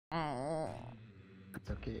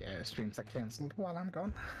It's okay, streams are cancelled while I'm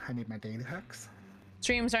gone. I need my daily hacks.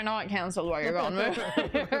 Streams are not cancelled while you're gone, Moo.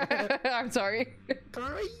 I'm sorry.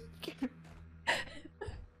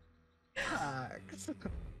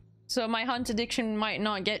 So my hunt addiction might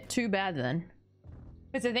not get too bad then.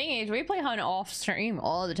 Because the thing is, we play hunt off stream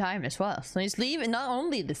all the time as well. So he's leaving not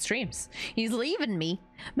only the streams, he's leaving me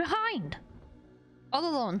behind. All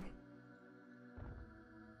alone.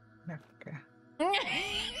 Okay.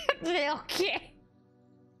 Okay. Okay.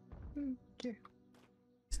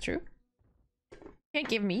 It's true. Can't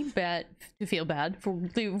give me bad to feel bad for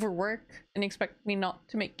leaving for work and expect me not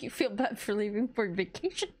to make you feel bad for leaving for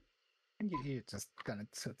vacation. And you're just gonna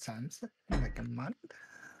 2 times in like a month.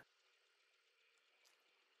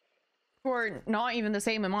 For not even the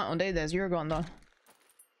same amount of days as you're gone though.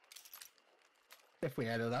 If we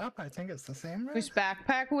add it up, I think it's the same, right? Whose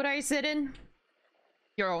backpack would I sit in?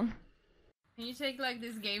 Your own. Can you take like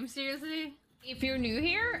this game seriously? If you're new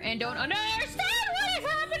here and don't understand what is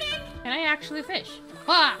happening, can I actually fish?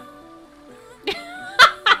 Ah!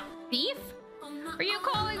 Thief? Are you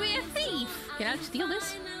calling me a thief? Can I steal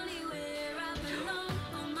this?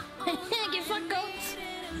 Get fucked, goats!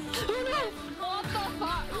 Oh no! What the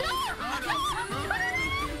fuck? No!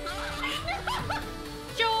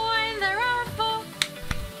 Join the raffle!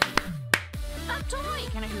 A toy!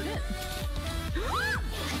 Can I shoot it?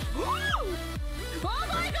 Oh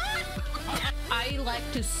my god! I like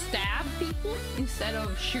to stab people instead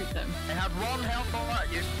of shoot them. I have 1 health on that,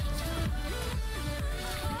 you.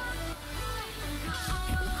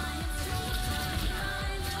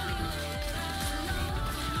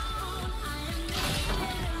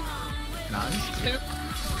 Nice.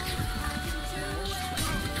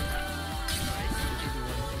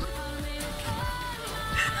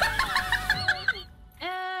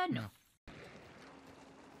 No.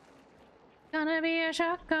 Gonna be a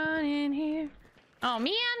shotgun in here. Oh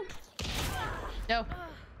man! No,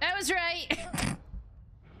 that was right.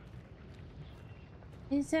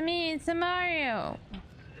 It's a me, it's a Mario.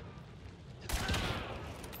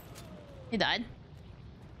 He died.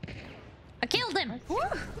 I killed him. Woo.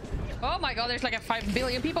 Oh my god, there's like a 5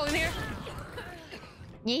 billion people in here.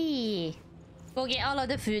 Yeah. Go get all of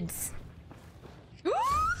the foods.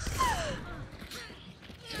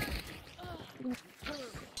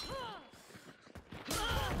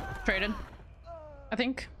 Traded, I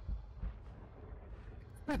think.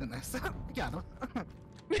 Very nice. Got him.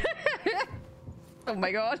 Oh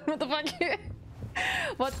my god, what the fuck?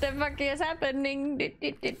 What the fuck is happening?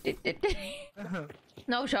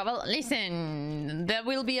 No shovel. Listen, there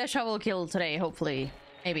will be a shovel kill today, hopefully.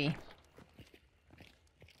 Maybe.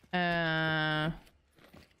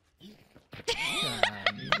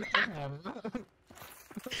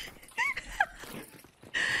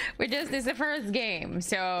 We're just, it's the first game,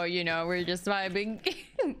 so you know, we're just vibing.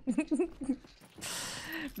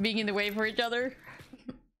 Being in the way for each other.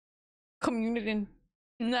 Community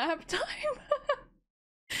nap time.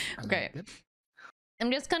 Okay.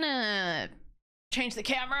 I'm just gonna change the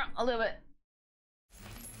camera a little bit.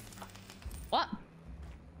 What?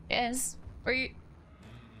 Yes. Are you?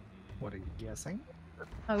 What are you guessing?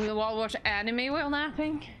 Oh, we'll all watch anime while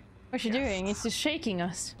napping? What's she doing? It's just shaking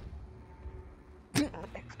us.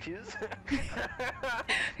 Excuse?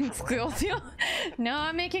 Excuse you? No,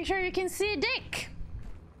 I'm making sure you can see dick.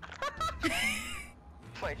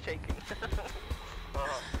 Why shaking?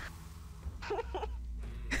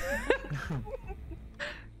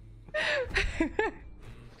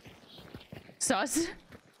 Sus?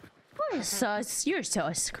 What is sus? You're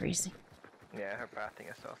sus, crazy. Yeah, her bathing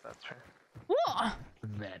is sus, that's true. What?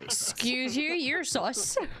 Very Excuse you, you're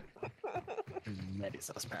sus. Very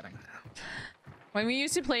sus padding. When we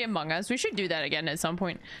used to play Among Us, we should do that again at some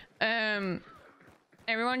point.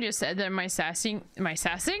 Everyone just said that my sassing my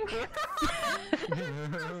sassing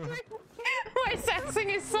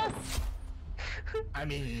is sus. I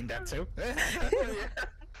mean, that too.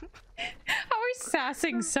 How is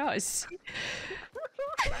sassing sus?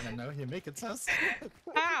 I don't know, you make it sus.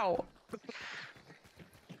 Ow!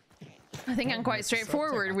 I think I'm quite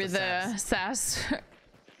straightforward with sass.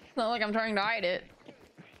 It's not like I'm trying to hide it.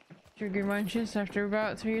 Trigger munches after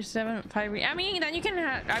about 3 or 7, 5 weeks. I mean, then you can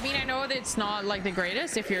have, I mean, I know that it's not like the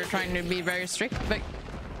greatest if you're trying to be very strict, but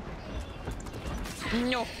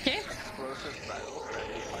no, okay. Explosive battle,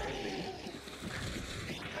 friendly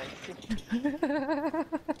fire.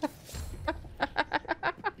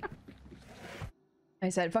 I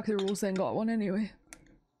said fuck the rules, then got one anyway.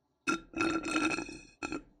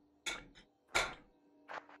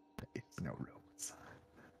 It's no rules.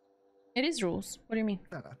 It is rules. What do you mean?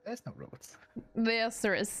 No, there's no rules. Yes,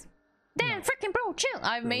 there is. Damn, No. freaking bro, chill.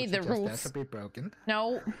 I've made the are just there rules. to be broken.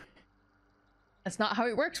 No. That's not how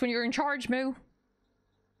it works when you're in charge, Moo.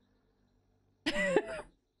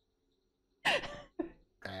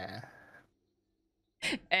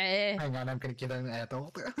 Hang on, I'm gonna get an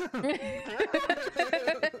adult.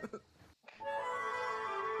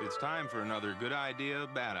 It's time for another good idea,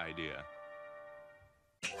 bad idea.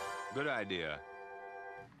 Good idea.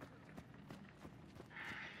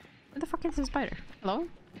 Where the fuck is the spider? Hello?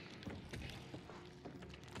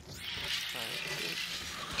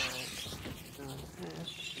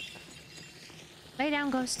 Lay down,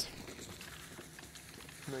 ghost.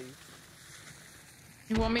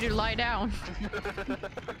 You want me to lie down?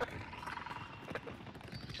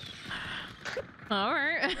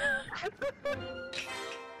 Alright.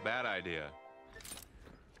 Bad idea.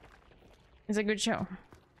 It's a good show.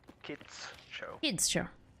 Kids show. Kids show.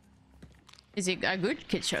 Is it a good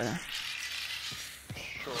kids show though?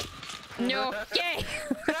 Sure. No. Yay!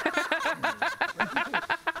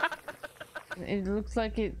 It looks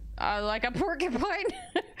like it like a porcupine.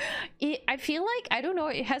 I feel like, I don't know,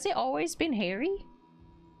 has it always been hairy?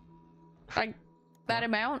 Like that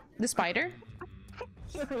amount? The spider?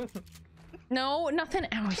 No, nothing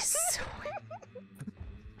else.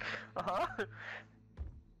 Uh-huh.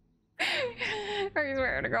 I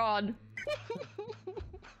swear to God.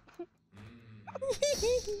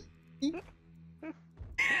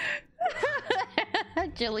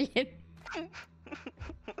 Jillian.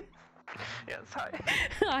 Yes, hi.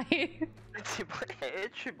 Hi. It's your boy.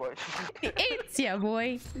 It's your boy. It's ya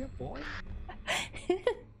boy. Yeah, boy.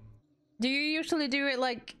 Do you usually do it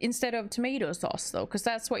like instead of tomato sauce though? Because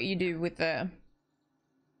that's what you do with the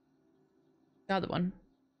other one.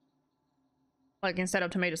 Like instead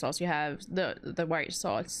of tomato sauce, you have the white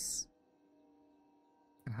sauce.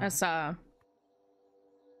 As White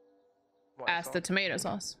as the sauce. tomato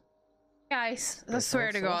sauce. Guys, I The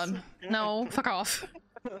swear to sauce? God, no, fuck off,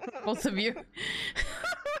 both of you.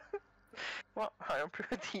 What? High on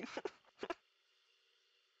protein.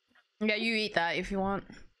 Yeah, you eat that if you want.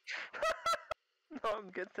 No, I'm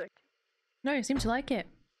good, thank No, you seem to like it.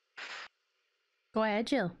 Go ahead,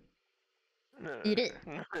 Jill. you. No, Eat it.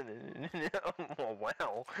 No. Oh,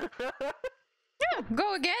 wow. Yeah,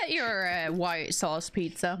 go get your white sauce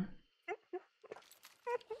pizza.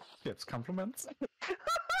 Gives compliments.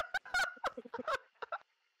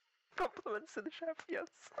 Compliments to the chef, yes.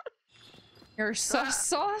 Your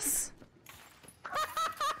sauce.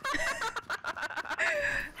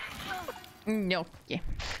 No, yeah.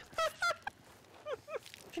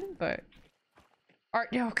 But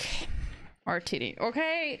okay, Artitty.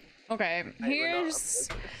 Okay. Here's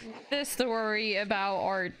the story about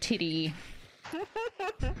Artitty.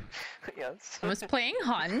 Yes. I was playing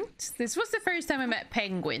Hunt. This was the first time I met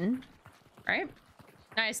Penguin. Right?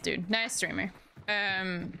 Nice dude. Nice streamer.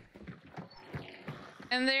 And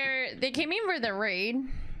they came in for the raid.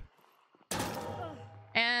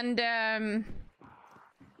 And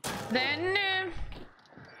then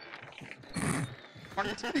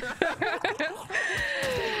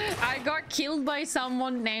I got killed by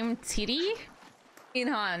someone named Titty in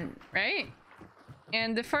Hunt, right?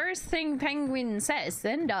 And the first thing Penguin says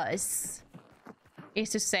and does is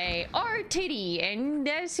to say, Artitty, and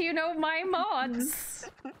as you know, my mods.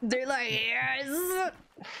 They're like, yes,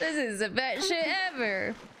 this is the best shit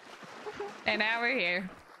ever. And now we're here.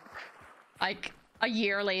 Like, a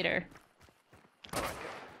year later.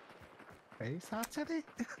 Face Artitty?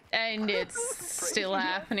 And it's still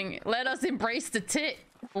happening. Let us embrace the tit.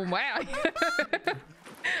 Oh, wow.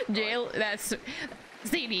 Jail, that's...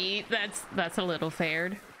 CD, that's a little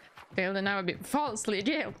fair. Failed and now a bit falsely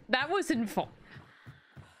jailed. That wasn't fault.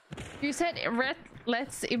 You said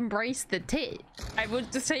let's embrace the tit. I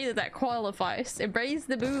would just say that qualifies. Embrace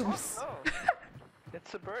the boobs. Oh,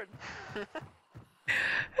 it's a bird.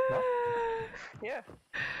 Yeah.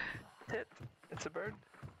 Tit. It's a bird.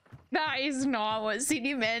 That is not what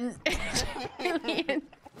CD meant.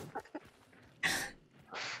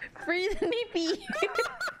 Free the nippy.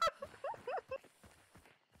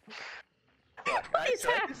 What is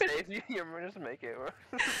happening? You're just make it.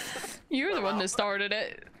 You're the one that started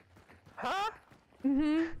it. Huh?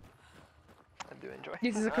 Mm-hmm. I do enjoy.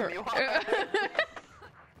 This is a I mean,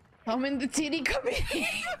 I'm in the titty committee.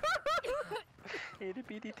 Itty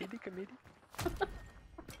bitty titty committee.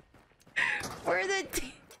 Where the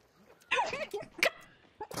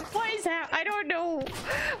what is that? I don't know.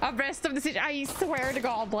 A rest of the situation. I swear to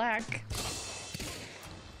God, Black.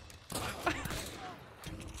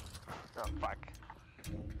 Oh fuck.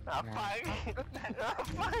 Oh fuck. Oh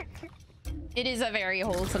fuck. It is a very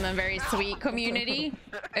wholesome and very sweet community.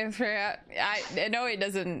 If I know it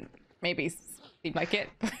doesn't maybe seem like it.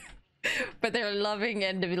 But they're loving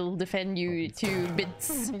and will defend you to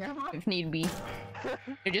bits if need be.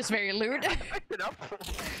 They're just very lewd. Picked it up.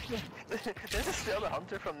 This is still the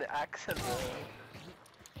hunter from the axe and the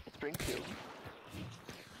Springfield.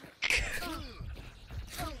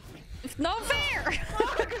 It's not fair!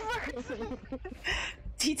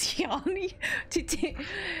 Titiania.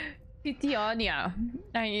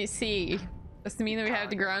 I see. Does it mean that we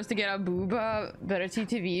have the grounds to get a booba, but a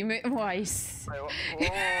TTV wise? Whoa,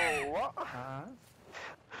 what?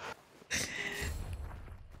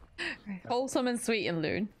 Wholesome and sweet and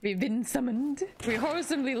lewd. We've been summoned. We're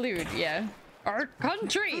wholesomely lewd, yeah. Our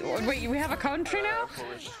country! Wait, we have a country now?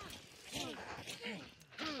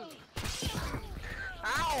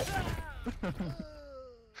 Ow!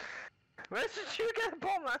 Where did you get a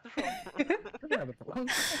bomb out from?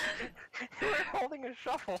 You were holding a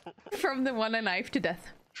shovel. From the one a knife to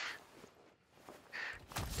death.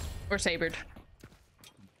 Or sabered.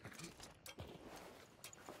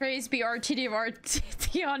 Praise be Artitty of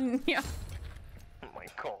Artitiania. Oh my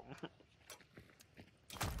god.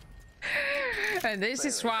 And this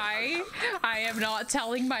is why I am not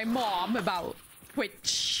telling my mom about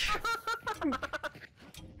Twitch.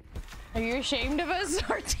 Are you ashamed of us,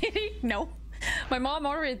 Artitty? No. My mom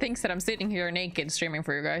already thinks that I'm sitting here naked streaming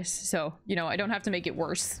for you guys. So, you know, I don't have to make it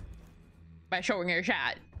worse by showing her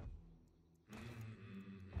chat.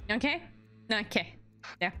 Okay? Okay.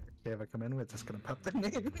 Yeah. If I come in, we're just gonna pop the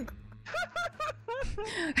name.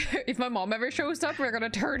 If my mom ever shows up, we're gonna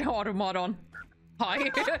turn Automod on.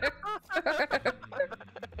 Hi.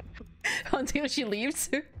 Until she leaves.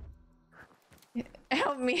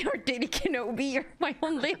 Help me, or Diddy Kenobi, you're my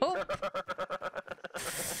only hope.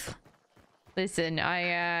 Listen, I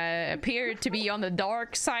appear to be on the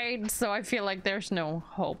dark side, so I feel like there's no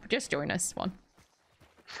hope. Just join us, one.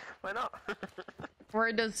 Why not?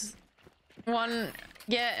 Where does one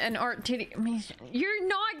get an Artitty mission? You're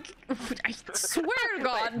not. I swear to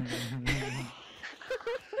God.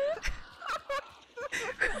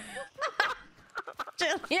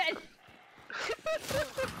 Jillian.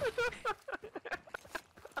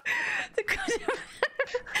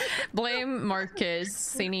 Blame Marcus,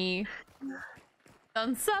 Sini.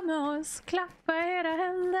 Dansamos, klappa era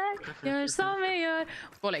händer, gör som vi gör.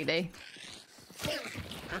 Gå och lägg dig.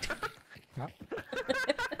 Ja.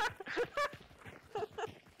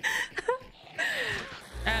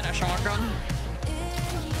 And a shotgun.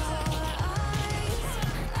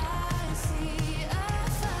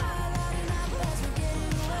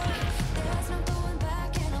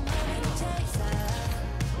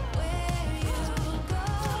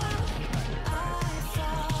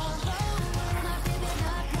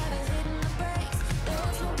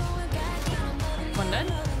 One dead.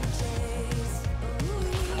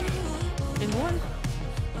 In one.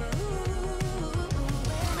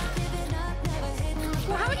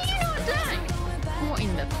 Well, how did you not die? What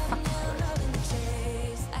in the fuck?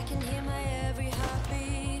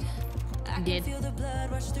 I did.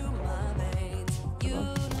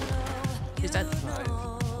 Is that?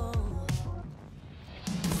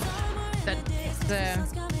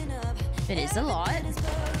 That's it is a lot.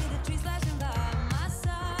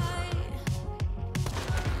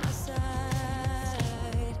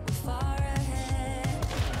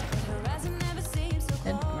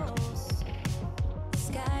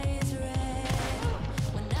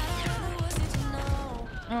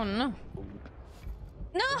 Oh no.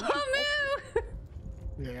 No, move!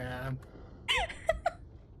 Yeah.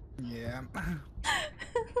 Yeah.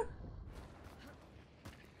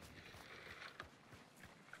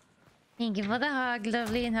 Thank you for the hug,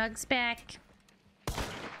 lovely, and hugs back.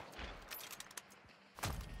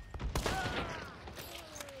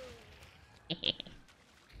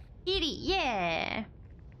 Kitty, yeah!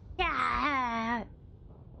 Cat!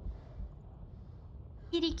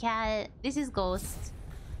 Kitty cat. This is Ghost.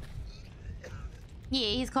 Yeah,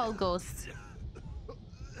 he's called Ghost.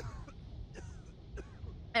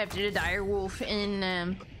 After the dire wolf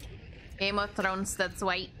in Game of Thrones that's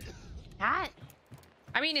white. Cat?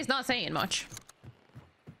 I mean, it's not saying much.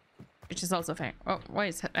 Which is also fair. Oh, what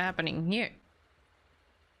is happening here?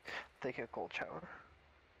 Take a cold shower.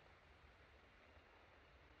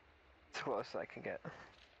 As close as I can get.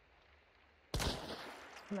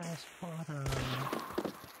 Nice water.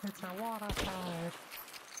 It's a water fight.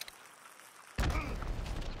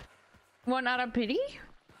 One out of pity?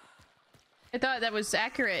 I thought that was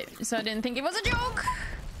accurate, so I didn't think it was a joke.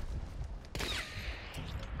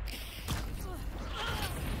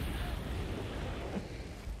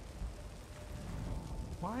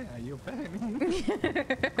 Why are you banging?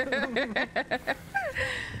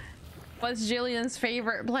 What's Jillian's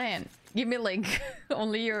favorite plant? Give me a link.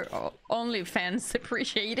 Only your OnlyFans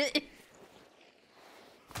appreciate it.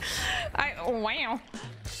 Wow.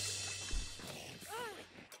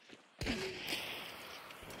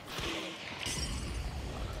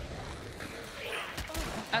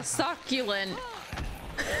 A succulent.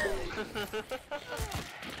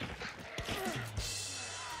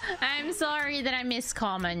 I'm sorry that I miss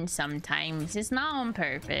comments sometimes. It's not on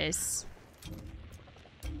purpose.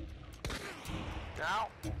 Ow.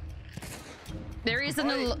 There is an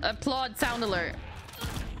applaud sound alert.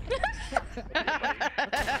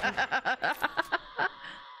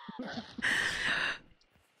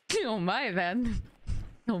 Oh my, then.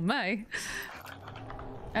 Oh my.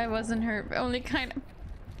 I wasn't hurt, only kind of.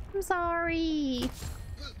 I'm sorry.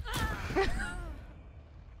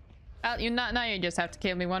 Now you just have to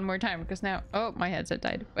kill me one more time because now. Oh, my headset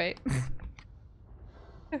died. Wait.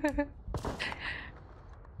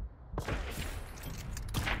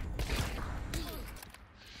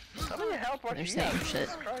 How many health bars They're do you saying have? shit.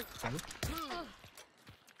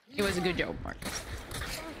 It was a good joke, Marcus.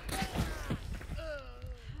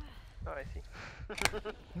 Oh, I see.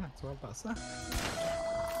 That's what passa.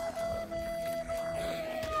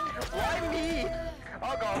 Why me?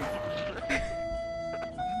 Oh god.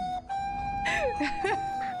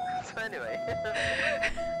 So anyway.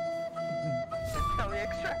 Can we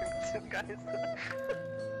extract, guys?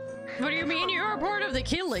 What do you mean you're a part of the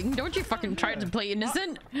killing? Don't you fucking try to play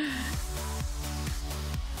innocent?